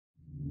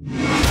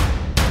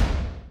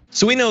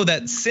So we know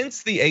that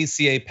since the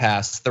ACA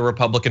passed, the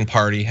Republican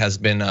Party has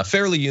been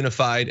fairly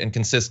unified and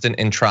consistent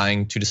in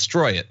trying to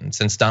destroy it. And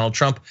since Donald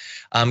Trump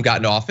got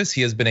into office,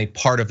 he has been a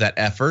part of that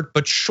effort.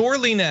 But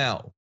surely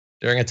now,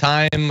 during a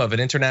time of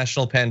an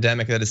international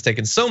pandemic that has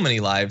taken so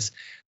many lives,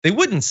 they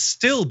wouldn't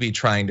still be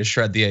trying to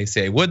shred the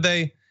ACA, would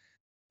they?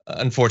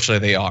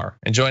 Unfortunately, they are.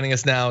 And joining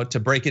us now to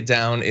break it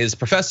down is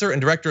professor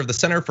and director of the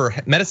Center for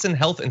Medicine,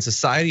 Health, and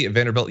Society at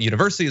Vanderbilt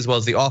University, as well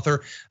as the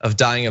author of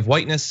Dying of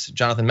Whiteness,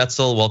 Jonathan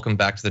Metzl. Welcome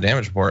back to the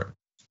Damage Report.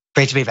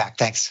 Great to be back,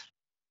 thanks.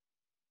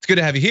 It's good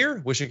to have you here.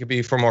 Wish it could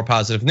be for more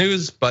positive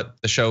news, but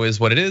the show is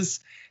what it is.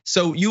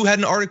 So you had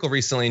an article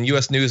recently in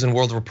US News and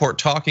World Report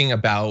talking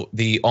about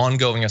the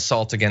ongoing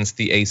assault against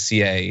the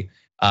ACA.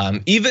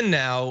 Even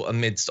now,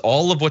 amidst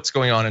all of what's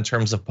going on in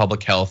terms of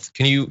public health,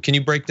 can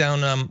you break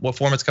down what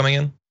form it's coming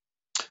in?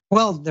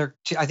 Well,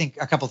 I think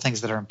a couple of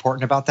things that are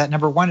important about that.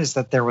 Number one is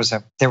that there was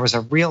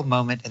a real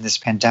moment in this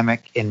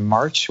pandemic in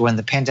March when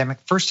the pandemic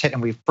first hit,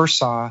 and we first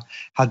saw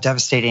how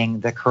devastating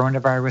the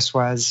coronavirus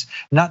was,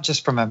 not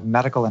just from a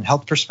medical and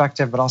health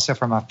perspective, but also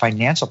from a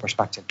financial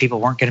perspective. People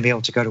weren't going to be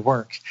able to go to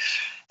work.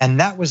 And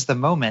that was the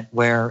moment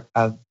where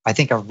I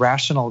think a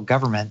rational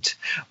government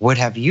would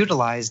have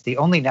utilized the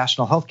only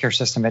national healthcare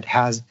system it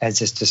has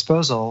at its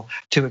disposal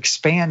to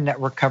expand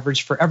network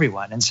coverage for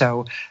everyone. And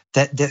so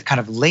that kind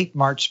of late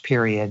March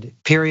period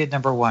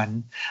number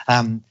one,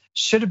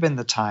 should have been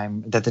the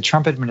time that the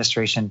Trump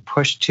administration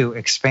pushed to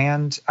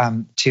expand,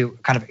 to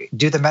kind of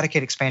do the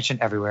Medicaid expansion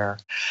everywhere,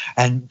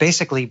 and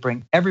basically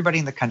bring everybody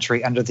in the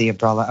country under the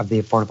umbrella of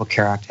the Affordable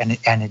Care Act,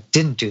 and it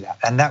didn't do that.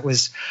 And that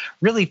was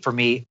really, for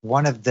me,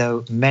 one of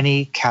the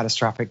many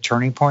catastrophic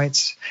turning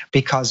points,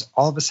 because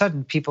all of a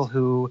sudden people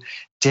who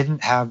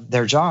didn't have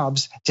their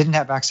jobs, didn't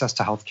have access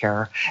to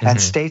healthcare, and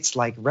states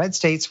like red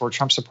states where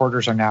Trump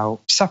supporters are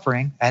now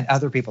suffering and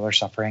other people are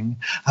suffering,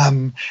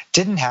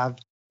 didn't have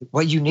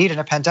what you need in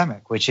a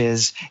pandemic, which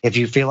is if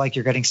you feel like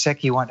you're getting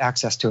sick, you want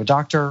access to a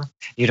doctor.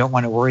 You don't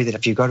want to worry that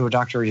if you go to a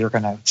doctor, you're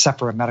going to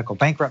suffer a medical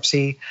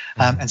bankruptcy.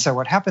 And so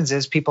what happens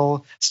is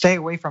people stay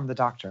away from the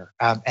doctor,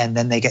 and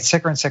then they get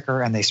sicker and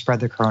sicker, and they spread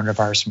the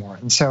coronavirus more.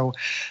 And so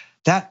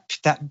that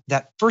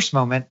first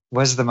moment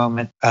was the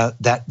moment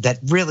that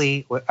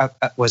really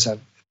was a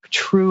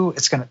true.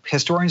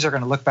 Historians are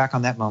going to look back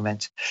on that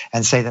moment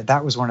and say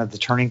that was one of the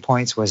turning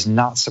points, was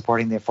not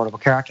supporting the Affordable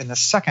Care Act. And the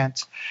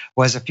second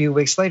was a few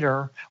weeks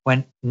later,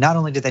 when not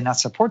only did they not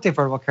support the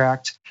Affordable Care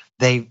Act,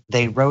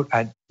 they wrote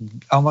an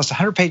almost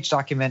 100-page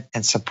document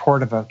in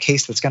support of a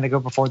case that's going to go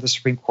before the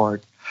Supreme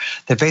Court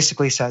that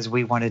basically says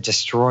we want to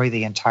destroy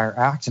the entire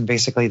act. And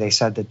basically they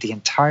said that the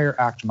entire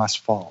act must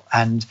fall.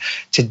 And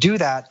to do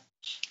that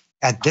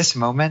at this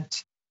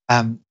moment,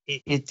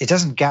 it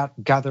doesn't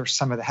gather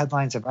some of the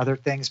headlines of other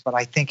things, but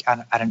I think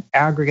at an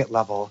aggregate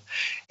level,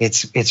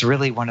 it's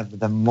really one of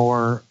the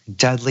more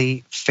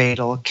deadly,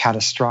 fatal,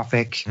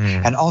 catastrophic,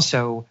 and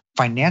also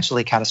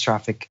financially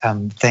catastrophic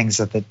things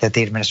that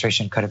the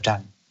administration could have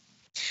done.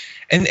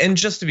 And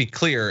just to be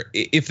clear,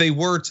 if they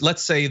were,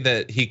 let's say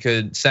that he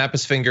could snap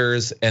his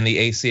fingers and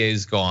the ACA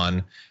is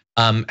gone,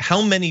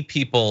 how many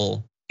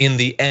people in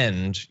the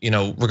end,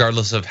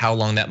 regardless of how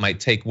long that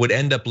might take, would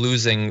end up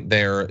losing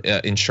their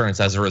insurance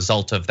as a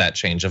result of that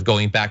change, of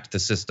going back to the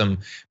system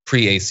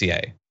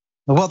pre-ACA?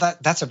 Well,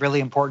 that's a really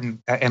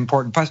important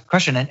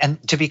question.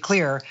 And to be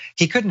clear,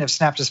 he couldn't have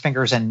snapped his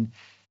fingers and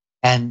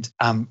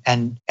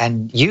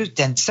used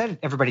and said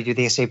everybody do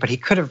the ACA, but he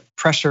could have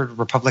pressured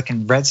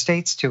Republican red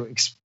states to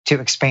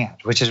expand,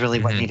 which is really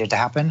what needed to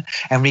happen.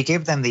 And we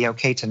gave them the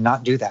okay to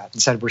not do that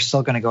and said, we're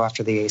still going to go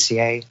after the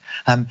ACA.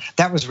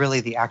 That was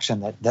really the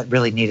action that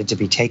really needed to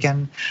be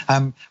taken.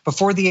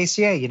 Before the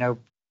ACA,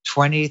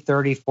 20,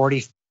 30,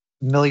 40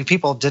 million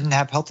people didn't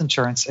have health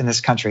insurance in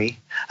this country.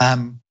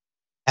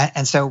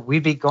 And so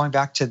we'd be going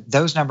back to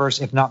those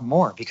numbers, if not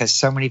more, because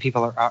so many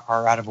people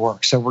are out of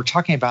work. So we're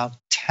talking about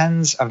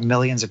tens of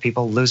millions of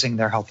people losing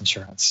their health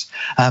insurance.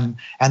 And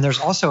there's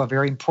also a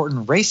very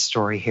important race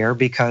story here,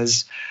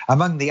 because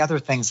among the other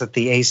things that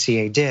the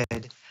ACA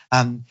did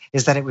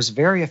is that it was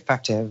very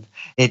effective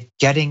at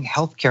getting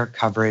healthcare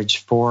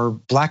coverage for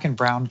Black and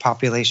brown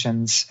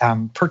populations,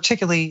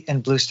 particularly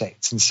in blue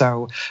states. And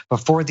so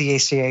before the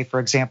ACA, for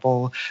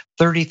example,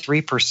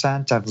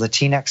 33% of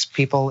Latinx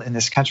people in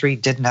this country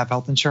didn't have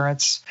health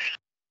insurance.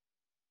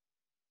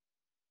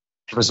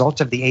 As a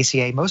result of the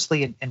ACA,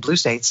 mostly in blue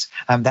states,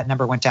 that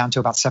number went down to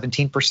about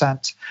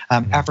 17%.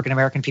 African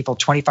American people,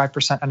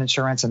 25% on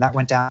insurance, and that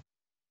went down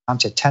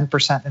to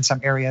 10% in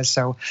some areas.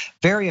 So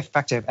very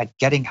effective at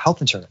getting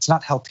health insurance,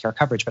 not healthcare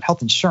coverage, but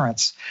health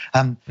insurance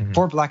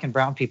for Black and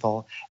brown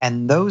people.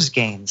 And those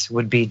gains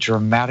would be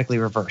dramatically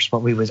reversed.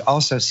 What we would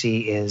also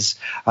see is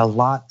a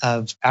lot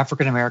of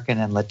African American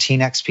and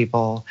Latinx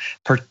people,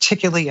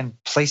 particularly in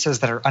places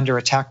that are under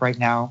attack right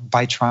now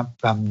by Trump,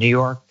 New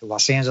York,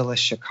 Los Angeles,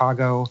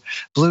 Chicago,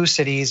 blue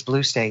cities,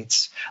 blue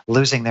states,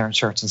 losing their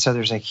insurance. And so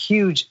there's a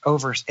huge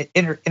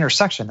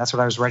intersection. That's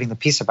what I was writing the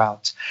piece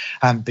about,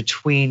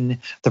 between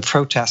the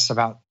protests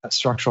about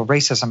structural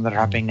racism that are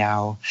happening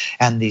now,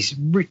 and these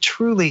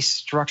truly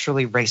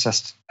structurally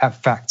racist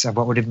effects of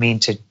what would it mean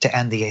to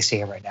end the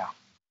ACA right now.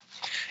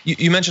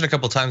 You mentioned a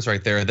couple of times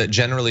right there that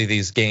generally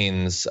these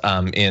gains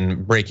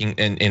in breaking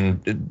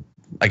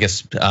I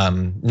guess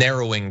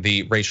narrowing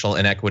the racial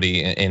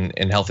inequity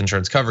in health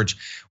insurance coverage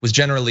was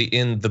generally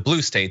in the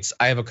blue states.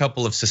 I have a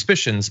couple of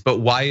suspicions, but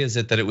why is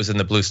it that it was in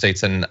the blue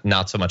states and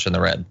not so much in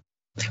the red?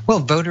 Well,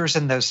 voters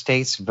in those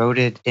states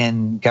voted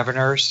in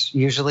governors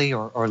usually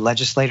or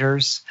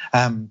legislators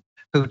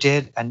who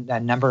did a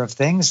number of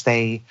things.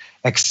 They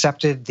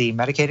accepted the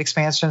Medicaid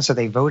expansion, so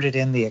they voted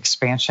in the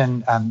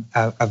expansion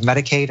of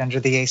Medicaid under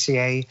the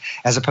ACA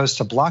as opposed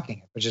to blocking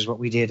it, which is what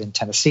we did in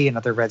Tennessee and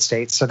other red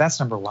states. So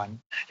that's number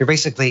one. You're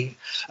basically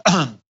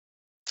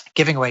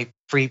giving away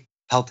free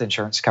health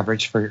insurance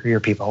coverage for your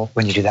people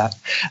when you do that.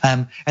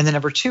 And then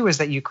number two is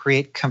that you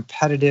create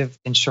competitive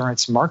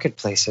insurance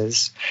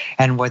marketplaces.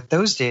 And what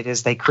those did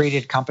is they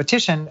created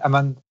competition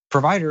among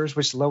providers,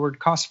 which lowered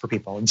costs for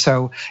people. And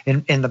so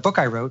in the book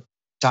I wrote,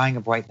 Dying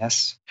of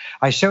Whiteness,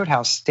 I showed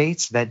how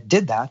states that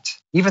did that,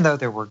 even though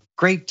there were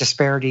great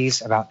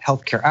disparities about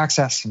healthcare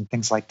access and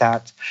things like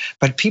that,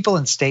 but people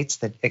in states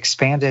that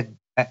expanded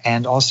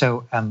and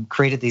also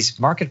created these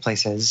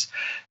marketplaces,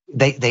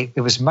 it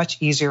was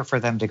much easier for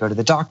them to go to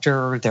the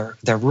doctor.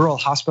 Their rural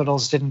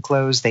hospitals didn't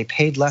close. They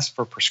paid less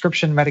for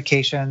prescription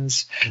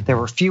medications. There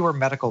were fewer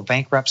medical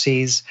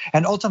bankruptcies.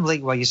 And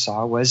ultimately what you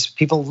saw was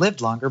people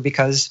lived longer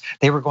because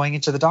they were going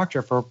into the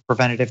doctor for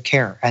preventative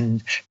care.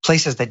 And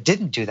places that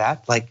didn't do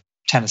that, like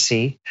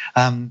Tennessee,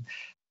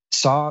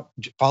 saw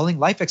falling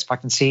life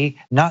expectancy,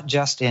 not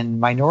just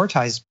in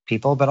minoritized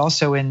people, but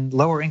also in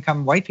lower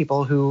income white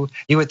people who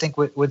you would think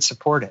would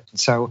support it. And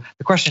so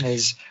the question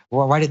is,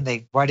 well, why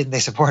didn't they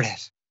support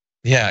it?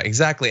 Yeah,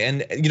 exactly.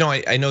 And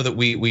I know that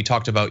we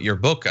talked about your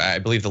book, I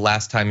believe the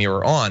last time you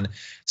were on.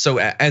 So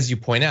as you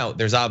point out,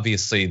 there's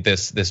obviously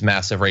this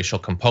massive racial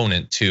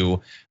component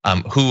to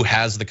who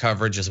has the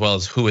coverage as well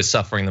as who is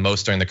suffering the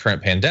most during the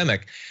current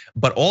pandemic.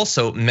 But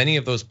also many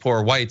of those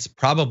poor whites,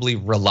 probably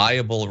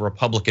reliable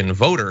Republican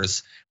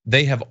voters,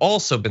 they have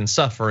also been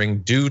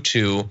suffering due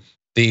to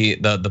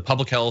the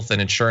public health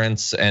and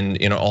insurance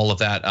and all of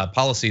that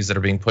policies that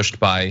are being pushed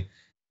by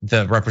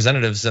the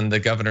representatives and the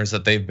governors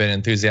that they've been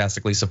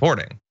enthusiastically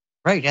supporting.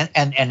 Right,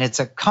 and it's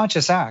a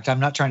conscious act. I'm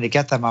not trying to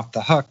get them off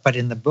the hook, but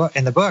in the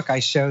book, I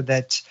showed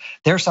that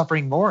they're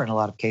suffering more in a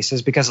lot of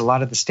cases because a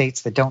lot of the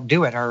states that don't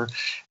do it are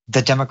the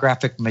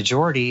demographic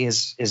majority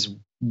is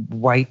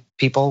white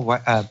people,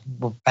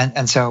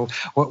 and so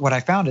what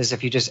I found is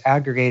if you just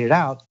aggregate it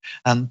out,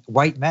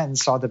 white men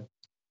saw the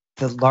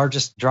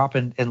largest drop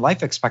in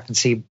life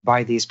expectancy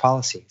by these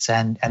policies,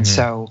 and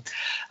so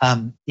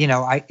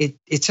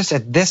it's just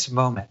at this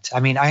moment. I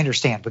mean, I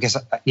understand because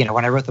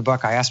when I wrote the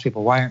book, I asked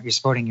people, why aren't you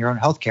supporting your own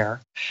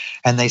healthcare?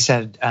 And they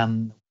said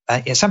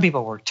some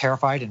people were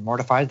terrified and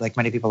mortified, like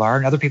many people are,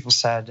 and other people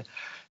said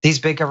these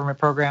big government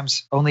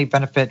programs only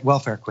benefit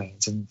welfare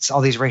queens and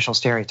all these racial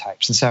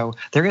stereotypes. And so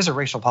there is a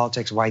racial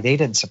politics why they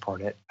didn't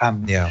support it.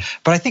 But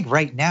I think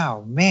right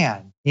now,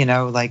 man,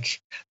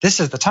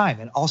 this is the time.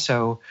 And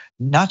also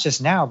not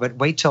just now, but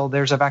wait till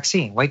there's a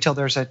vaccine, wait till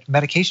there's a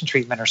medication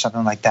treatment or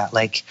something like that.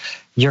 Like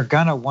you're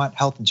gonna want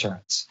health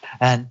insurance.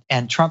 And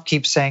Trump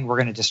keeps saying we're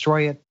gonna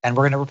destroy it and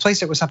we're gonna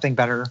replace it with something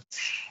better.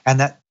 And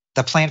that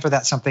the plan for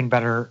that something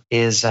better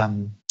is,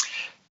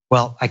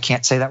 well, I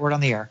can't say that word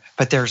on the air,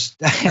 but there's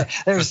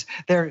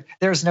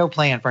no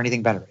plan for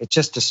anything better. It's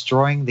just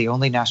destroying the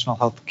only national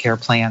health care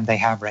plan they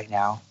have right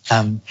now,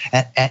 and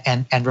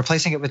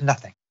replacing it with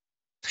nothing.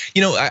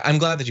 I'm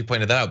glad that you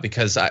pointed that out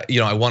because I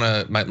want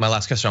to my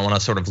last question. I want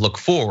to sort of look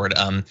forward.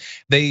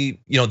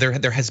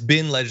 There has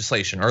been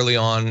legislation early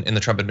on in the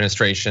Trump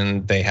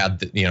administration. They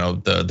had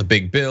the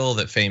big bill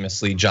that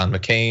famously John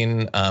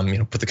McCain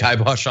put the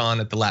kibosh on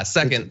at the last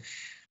second.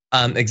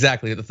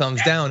 Exactly, the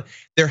thumbs down.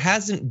 There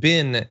hasn't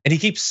been, and he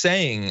keeps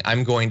saying,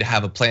 I'm going to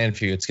have a plan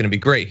for you. It's going to be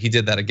great. He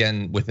did that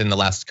again within the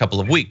last couple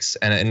of weeks,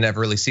 and it never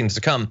really seems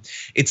to come.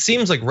 It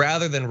seems like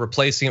rather than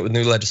replacing it with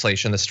new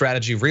legislation, the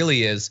strategy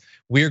really is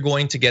we're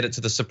going to get it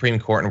to the Supreme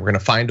Court and we're going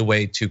to find a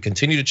way to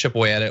continue to chip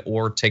away at it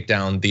or take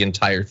down the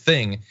entire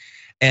thing.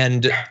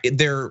 And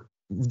their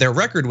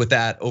record with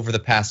that over the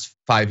past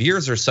 5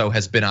 years or so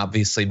has been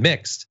obviously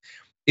mixed.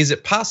 Is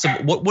it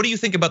possible? What do you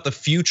think about the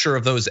future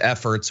of those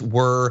efforts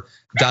were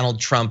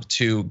Donald Trump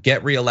to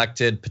get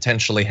reelected,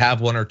 potentially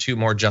have one or two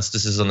more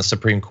justices on the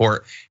Supreme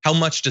Court? How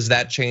much does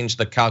that change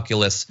the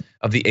calculus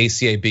of the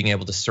ACA being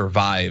able to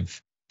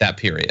survive that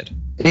period?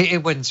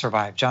 It wouldn't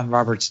survive. John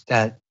Roberts,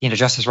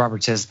 Justice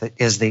Roberts is who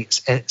saved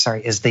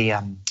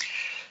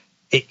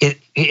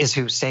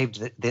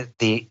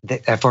the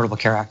Affordable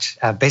Care Act,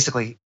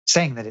 basically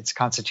saying that it's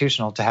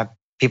constitutional to have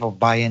people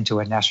buy into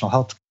a national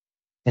health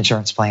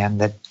insurance plan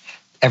that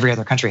every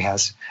other country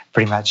has,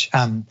 pretty much.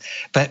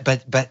 But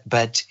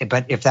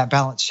if that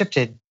balance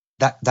shifted,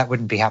 that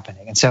wouldn't be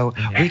happening. And so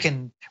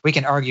we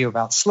can argue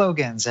about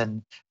slogans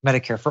and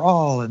Medicare for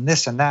all and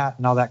this and that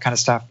and all that kind of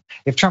stuff.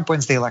 If Trump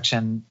wins the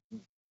election,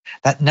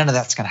 that none of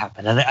that's going to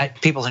happen. And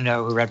people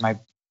who read my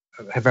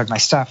have read my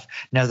stuff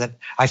know that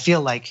I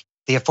feel like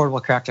the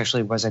Affordable Care Act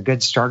actually was a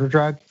good starter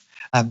drug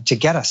to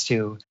get us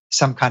to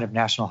some kind of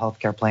national health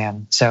care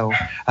plan. So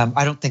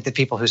I don't think that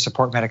people who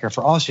support Medicare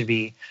for All should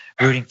be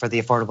rooting for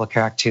the Affordable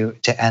Care Act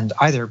to end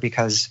either,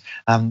 because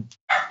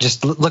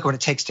just look what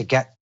it takes to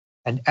get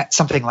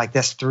something like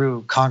this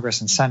through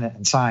Congress and Senate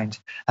and signed.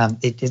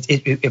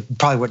 It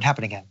probably wouldn't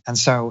happen again. And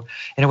so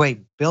in a way,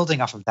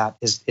 building off of that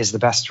is the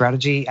best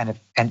strategy. And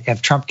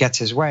if Trump gets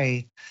his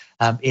way,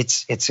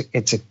 it's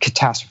a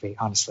catastrophe,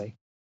 honestly.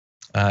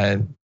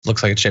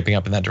 Looks like it's shaping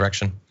up in that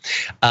direction.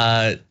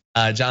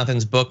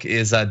 Jonathan's book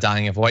is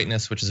Dying of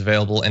Whiteness, which is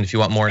available. And if you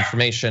want more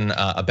information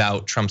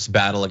about Trump's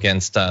battle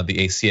against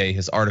the ACA,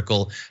 his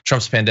article,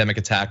 Trump's Pandemic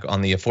Attack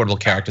on the Affordable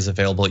Care Act, is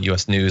available at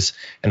US News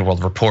and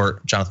World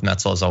Report. Jonathan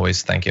Metzl, as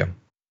always, thank you.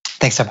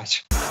 Thanks so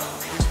much.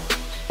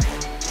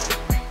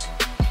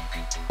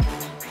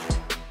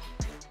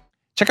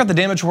 Check out the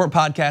Damage Report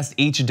podcast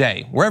each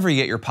day, wherever you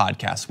get your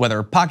podcasts,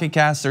 whether Pocket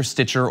Casts or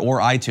Stitcher or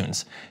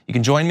iTunes. You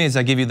can join me as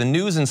I give you the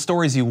news and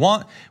stories you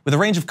want, with a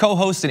range of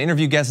co-hosts and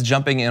interview guests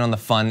jumping in on the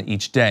fun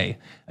each day.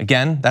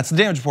 Again, that's the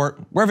Damage Report,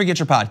 wherever you get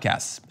your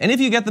podcasts. And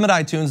if you get them at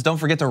iTunes, don't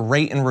forget to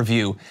rate and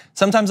review.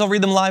 Sometimes I'll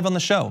read them live on the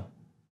show.